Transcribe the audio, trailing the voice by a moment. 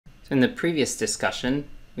In the previous discussion,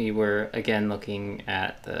 we were again looking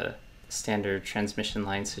at the standard transmission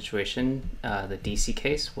line situation, the DC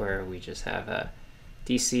case, where we just have a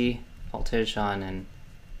DC voltage on an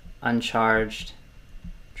uncharged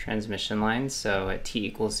transmission line. So at t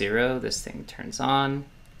equals 0, this thing turns on.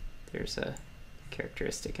 There's a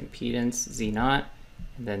characteristic impedance, Z0,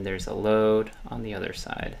 and then there's a load on the other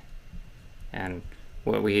side. And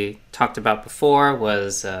what we talked about before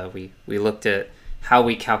was we looked at how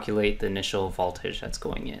we calculate the initial voltage that's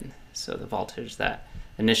going in. So the voltage that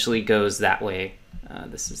initially goes that way,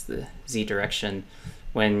 this is the Z direction,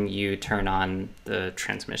 when you turn on the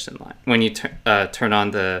transmission line, when you turn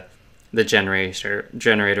on the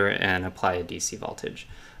generator and apply a DC voltage.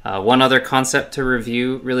 One other concept to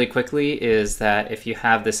review really quickly is that if you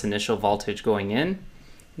have this initial voltage going in,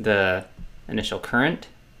 the initial current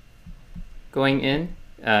going in,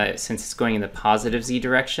 since it's going in the positive Z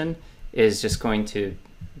direction, is just going to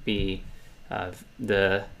be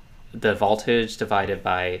the voltage divided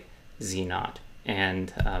by Z0.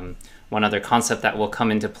 And one other concept that will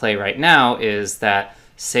come into play right now is that,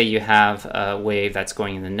 say you have a wave that's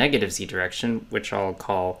going in the negative Z direction, which I'll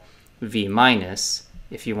call V minus.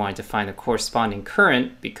 If you wanted to find the corresponding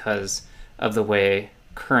current, because of the way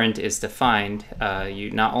current is defined,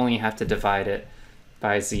 you not only have to divide it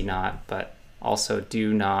by Z0, but also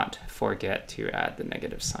do not forget to add the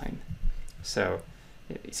negative sign. So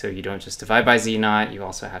you don't just divide by Z0, you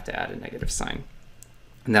also have to add a negative sign.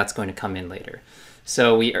 And that's going to come in later.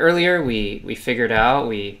 So earlier we figured out,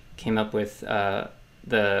 we came up with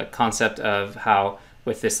the concept of how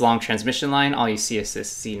with this long transmission line, all you see is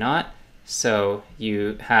this Z0. So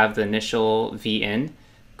you have the initial V in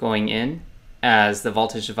going in as the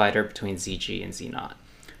voltage divider between ZG and Z0.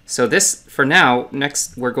 So this, for now,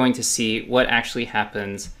 next we're going to see what actually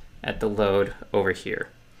happens at the load over here.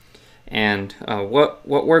 And what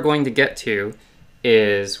we're going to get to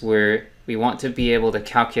is where we want to be able to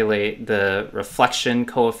calculate the reflection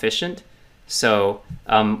coefficient. So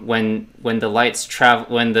when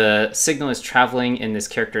the signal is traveling in this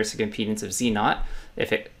characteristic impedance of Z0,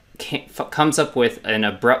 if it comes up with an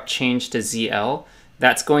abrupt change to ZL,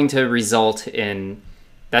 that's going to result in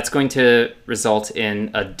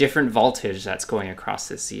a different voltage that's going across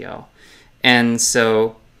this ZL. And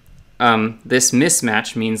so this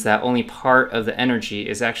mismatch means that only part of the energy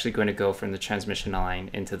is actually going to go from the transmission line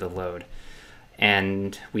into the load.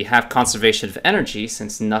 And we have conservation of energy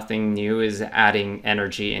since nothing new is adding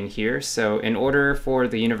energy in here. So in order for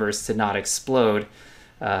the universe to not explode,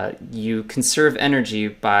 you conserve energy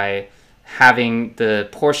by having the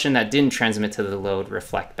portion that didn't transmit to the load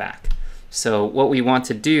reflect back. So what we want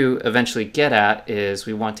to do eventually get at is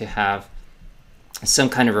we want to have some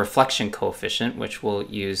kind of reflection coefficient, which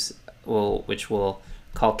we'll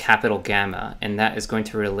call capital gamma, and that is going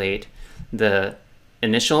to relate the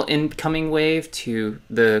initial incoming wave to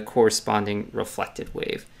the corresponding reflected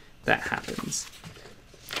wave that happens.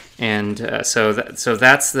 And so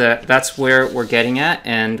that's where we're getting at,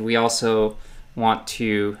 and we also want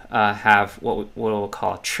to have what we'll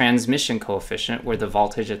call a transmission coefficient, where the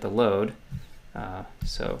voltage at the load,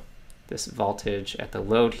 so this voltage at the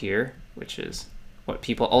load here, which is what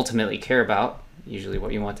people ultimately care about, usually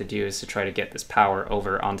what you want to do is to try to get this power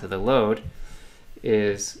over onto the load,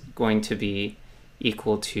 is going to be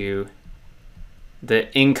equal to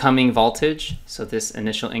the incoming voltage, so this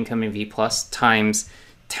initial incoming V plus, times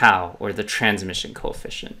tau, or the transmission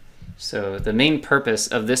coefficient. So the main purpose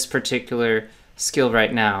of this particular skill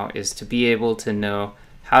right now is to be able to know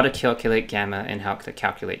how to calculate gamma and how to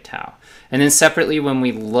calculate tau. And then separately, when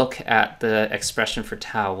we look at the expression for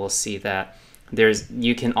tau, we'll see that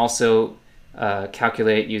you can also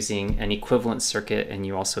calculate using an equivalent circuit, and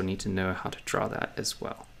you also need to know how to draw that as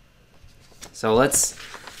well. So let's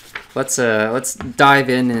dive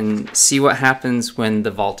in and see what happens when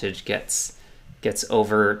the voltage gets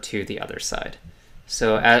over to the other side.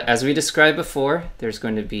 So as we described before, there's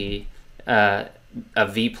going to be a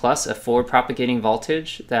V plus, a forward propagating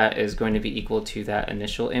voltage that is going to be equal to that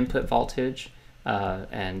initial input voltage.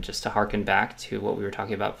 And just to harken back to what we were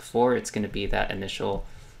talking about before, it's going to be that initial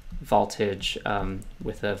voltage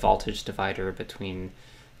with a voltage divider between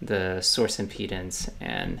the source impedance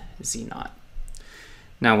and Z0.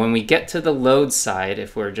 Now, when we get to the load side,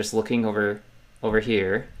 if we're just looking over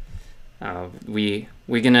here, we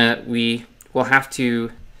will have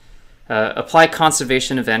to apply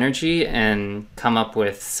conservation of energy and come up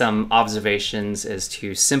with some observations as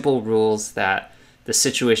to simple rules that the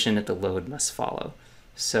situation at the load must follow.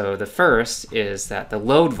 So the first is that the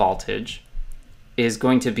load voltage is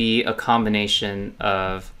going to be a combination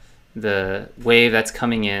of the wave that's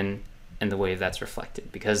coming in and the wave that's reflected,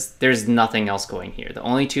 because there's nothing else going here. The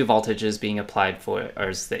only two voltages being applied for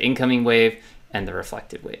are the incoming wave and the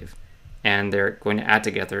reflected wave, and they're going to add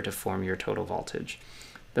together to form your total voltage.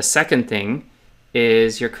 The second thing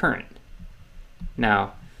is your current.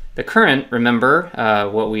 Now, the current, remember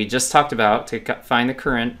what we just talked about. To find the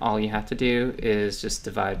current, all you have to do is just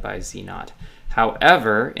divide by Z0.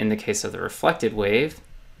 However, in the case of the reflected wave,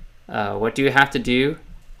 what do you have to do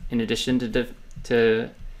in addition to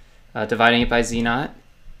dividing it by Z0?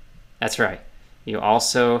 That's right. You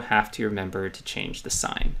also have to remember to change the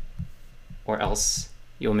sign, or else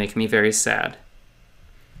you'll make me very sad.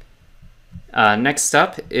 Next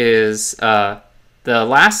up is the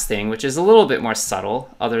last thing, which is a little bit more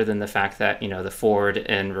subtle, other than the fact that the forward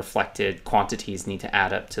and reflected quantities need to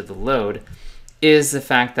add up to the load, is the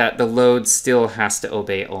fact that the load still has to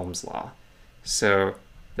obey Ohm's law. So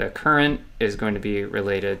the current is going to be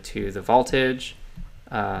related to the voltage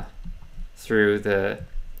through a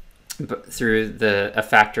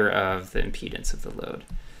factor of the impedance of the load.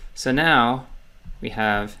 So now we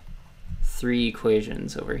have three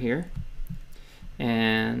equations over here,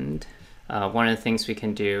 and one of the things we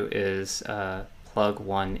can do is plug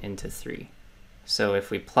 1 into 3. So if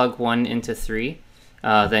we plug 1 into 3,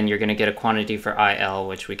 then you're going to get a quantity for IL,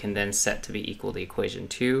 which we can then set to be equal to equation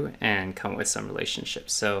 2 and come up with some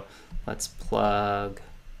relationships. So let's plug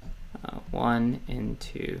 1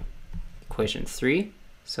 into equation 3.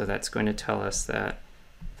 So that's going to tell us that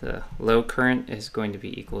the load current is going to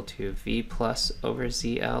be equal to V plus over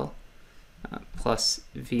ZL plus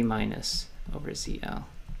V minus over ZL.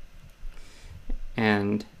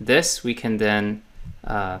 And this we can then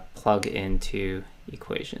plug into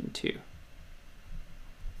equation 2.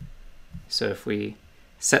 So if we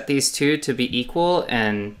set these two to be equal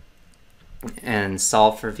and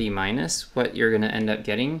solve for V minus, what you're going to end up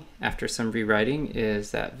getting after some rewriting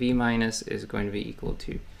is that V minus is going to be equal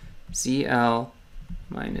to ZL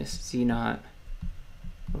minus Z0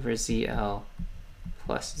 over ZL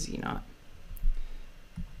plus Z0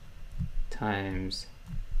 times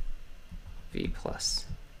V plus.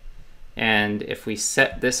 And if we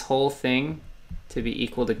set this whole thing to be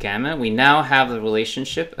equal to gamma, we now have the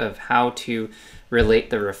relationship of how to relate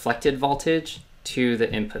the reflected voltage to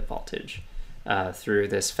the input voltage through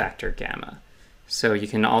this factor gamma. So you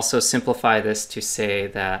can also simplify this to say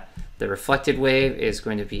that the reflected wave is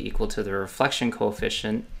going to be equal to the reflection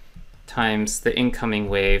coefficient times the incoming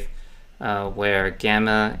wave, where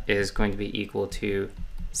gamma is going to be equal to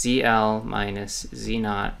ZL minus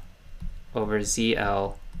Z0 over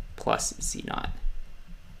ZL plus Z0.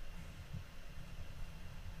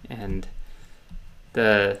 And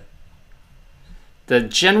the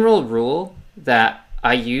general rule that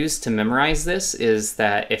I use to memorize this is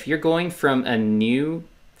that if you're going from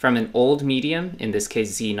an old medium, in this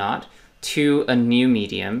case Z0, to a new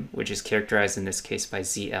medium, which is characterized in this case by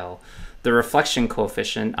ZL, the reflection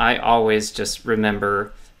coefficient, I always just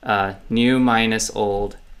remember new minus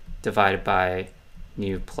old divided by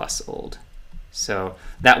new plus old. So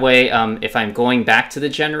that way, if I'm going back to the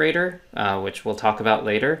generator, which we'll talk about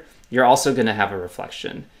later, you're also going to have a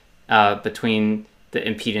reflection between the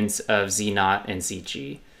impedance of Z0 and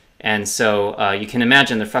ZG. And so you can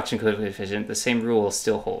imagine the reflection coefficient, the same rule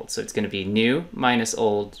still holds. So it's going to be new minus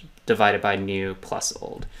old divided by new plus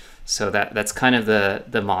old. So that's kind of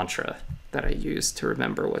the mantra that I use to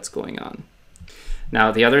remember what's going on.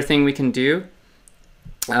 Now, the other thing we can do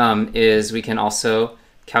is we can also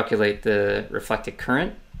calculate the reflected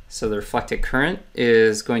current. So the reflected current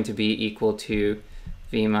is going to be equal to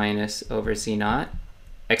V minus over Z0,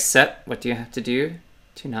 except what do you have to do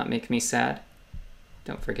to not make me sad?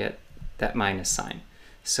 Don't forget that minus sign.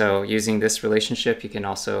 So using this relationship, you can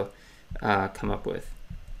also come up with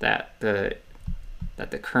that the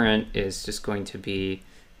current is just going to be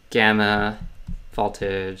gamma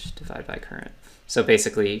voltage divided by current. So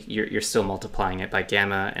basically, you're still multiplying it by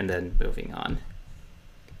gamma and then moving on.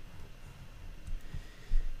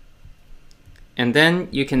 And then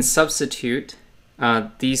you can substitute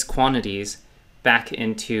these quantities back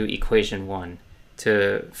into equation 1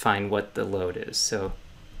 to find what the load is. So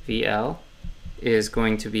VL is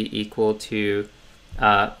going to be equal to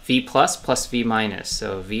V plus V minus.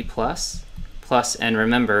 So V plus, and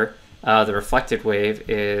remember, the reflected wave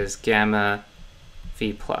is gamma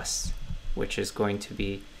V plus, which is going to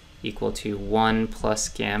be equal to 1 plus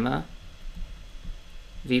gamma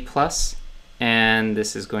V plus, and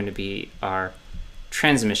this is going to be our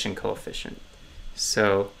transmission coefficient.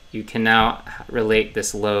 So you can now relate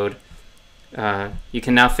this load, you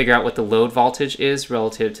can now figure out what the load voltage is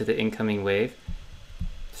relative to the incoming wave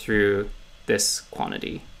through this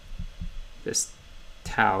quantity, this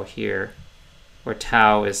tau here, where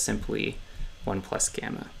tau is simply 1 plus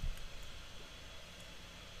gamma.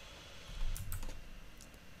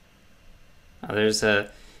 Now, there's a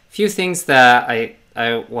few things that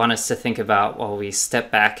I want us to think about while we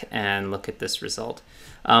step back and look at this result.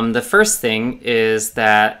 The first thing is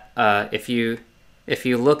that if you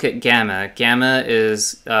look at gamma, gamma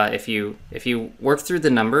is, if you work through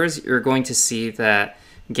the numbers, you're going to see that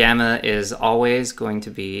gamma is always going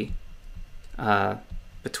to be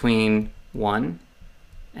between 1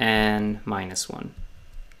 and -1,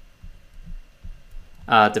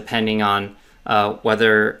 depending on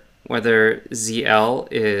whether ZL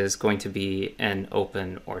is going to be an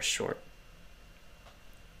open or short.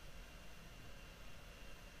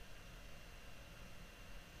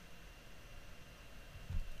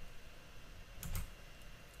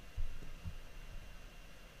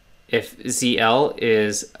 If ZL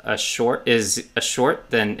is a short,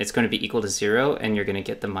 then it's going to be equal to 0, and you're going to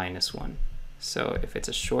get the -1. So if it's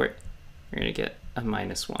a short, you're going to get a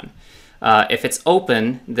 -1. If it's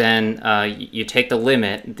open, then you take the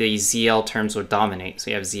limit, the ZL terms will dominate.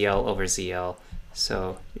 So you have ZL over ZL,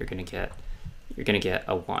 so you're going to get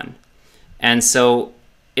a 1. And so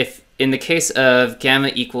if in the case of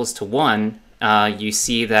gamma equals to 1, you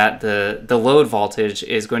see that the load voltage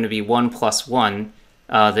is going to be 1 plus 1,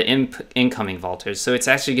 the incoming voltage. So it's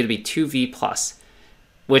actually going to be 2V plus,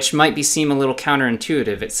 which might seem a little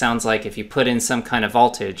counterintuitive. It sounds like if you put in some kind of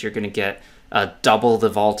voltage, you're going to get double the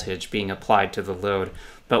voltage being applied to the load.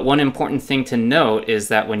 But one important thing to note is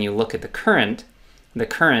that when you look at the current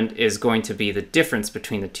is going to be the difference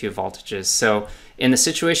between the two voltages. So in the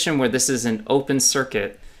situation where this is an open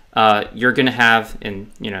circuit, you're going to have,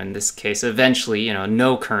 in this case, eventually,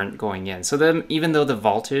 no current going in. So then, even though the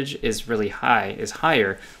voltage is really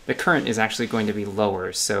higher, the current is actually going to be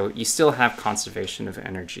lower. So you still have conservation of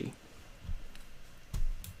energy.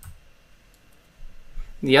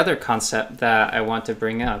 The other concept that I want to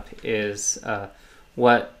bring up is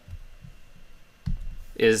what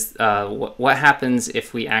happens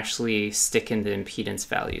if we actually stick in the impedance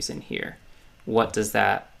values in here. What does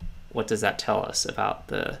that tell us about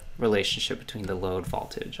the relationship between the load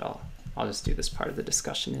voltage? I'll just do this part of the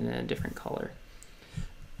discussion in a different color.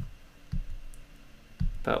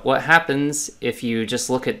 But what happens if you just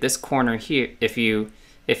look at this corner here, if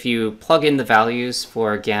you plug in the values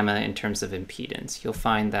for gamma in terms of impedance, you'll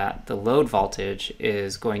find that the load voltage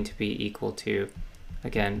is going to be equal to,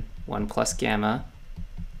 again, 1 plus gamma,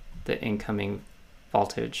 the incoming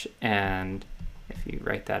voltage. And if you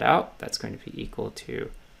write that out, that's going to be equal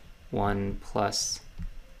to 1 plus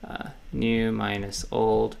new minus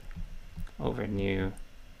old over new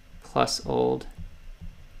plus old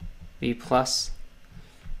V plus,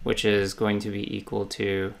 which is going to be equal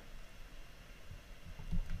to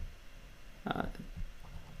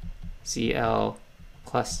ZL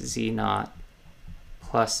plus Z naught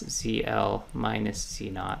plus ZL minus Z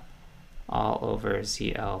naught all over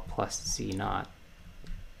ZL plus Z naught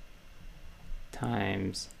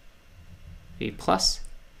times V plus.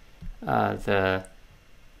 The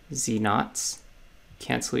Z naughts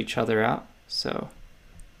cancel each other out, so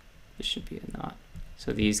this should be a naught.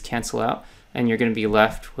 So these cancel out, and you're going to be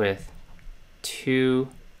left with 2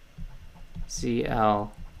 ZL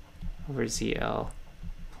over ZL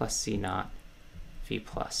plus Z naught V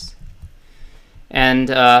plus. And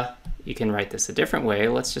you can write this a different way.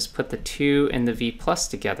 Let's just put the 2 and the V plus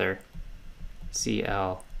together.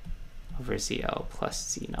 ZL over ZL plus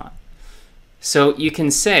Z naught. So you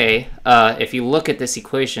can say, if you look at this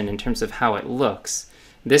equation in terms of how it looks,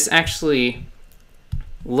 this actually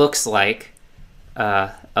looks like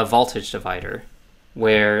a voltage divider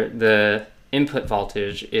where the input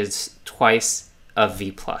voltage is twice of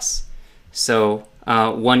V plus. So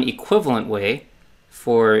one equivalent way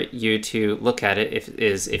for you to look at it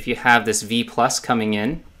is if you have this V plus coming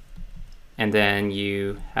in, and then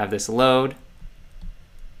you have this load,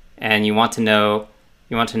 and you want to know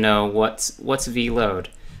what's V load.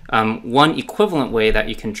 One equivalent way that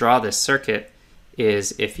you can draw this circuit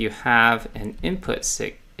is if you have an input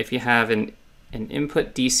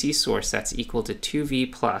input DC source that's equal to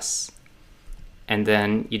 2V plus, and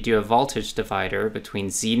then you do a voltage divider between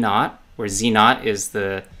Z naught, where Z naught is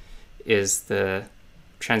the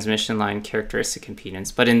transmission line characteristic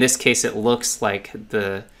impedance, but in this case it looks like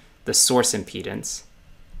the source impedance,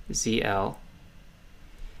 ZL,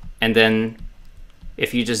 and then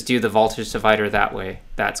if you just do the voltage divider that way,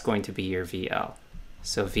 that's going to be your VL.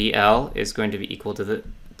 So VL is going to be equal to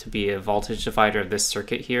be a voltage divider of this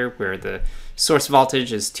circuit here, where the source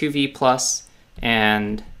voltage is 2V plus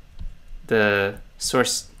and the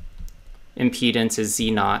source impedance is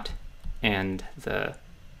Z naught, and the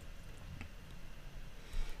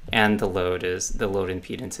load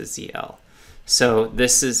impedance is ZL. So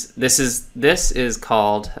this is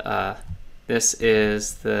called this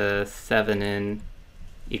is the Thevenin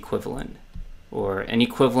equivalent, or an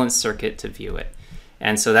equivalent circuit to view it.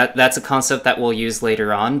 And so that's a concept that we'll use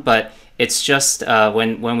later on, but it's just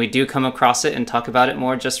when we do come across it and talk about it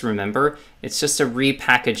more, just remember it's just a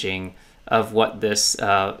repackaging of what this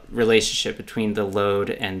relationship between the load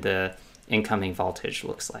and the incoming voltage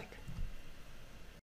looks like.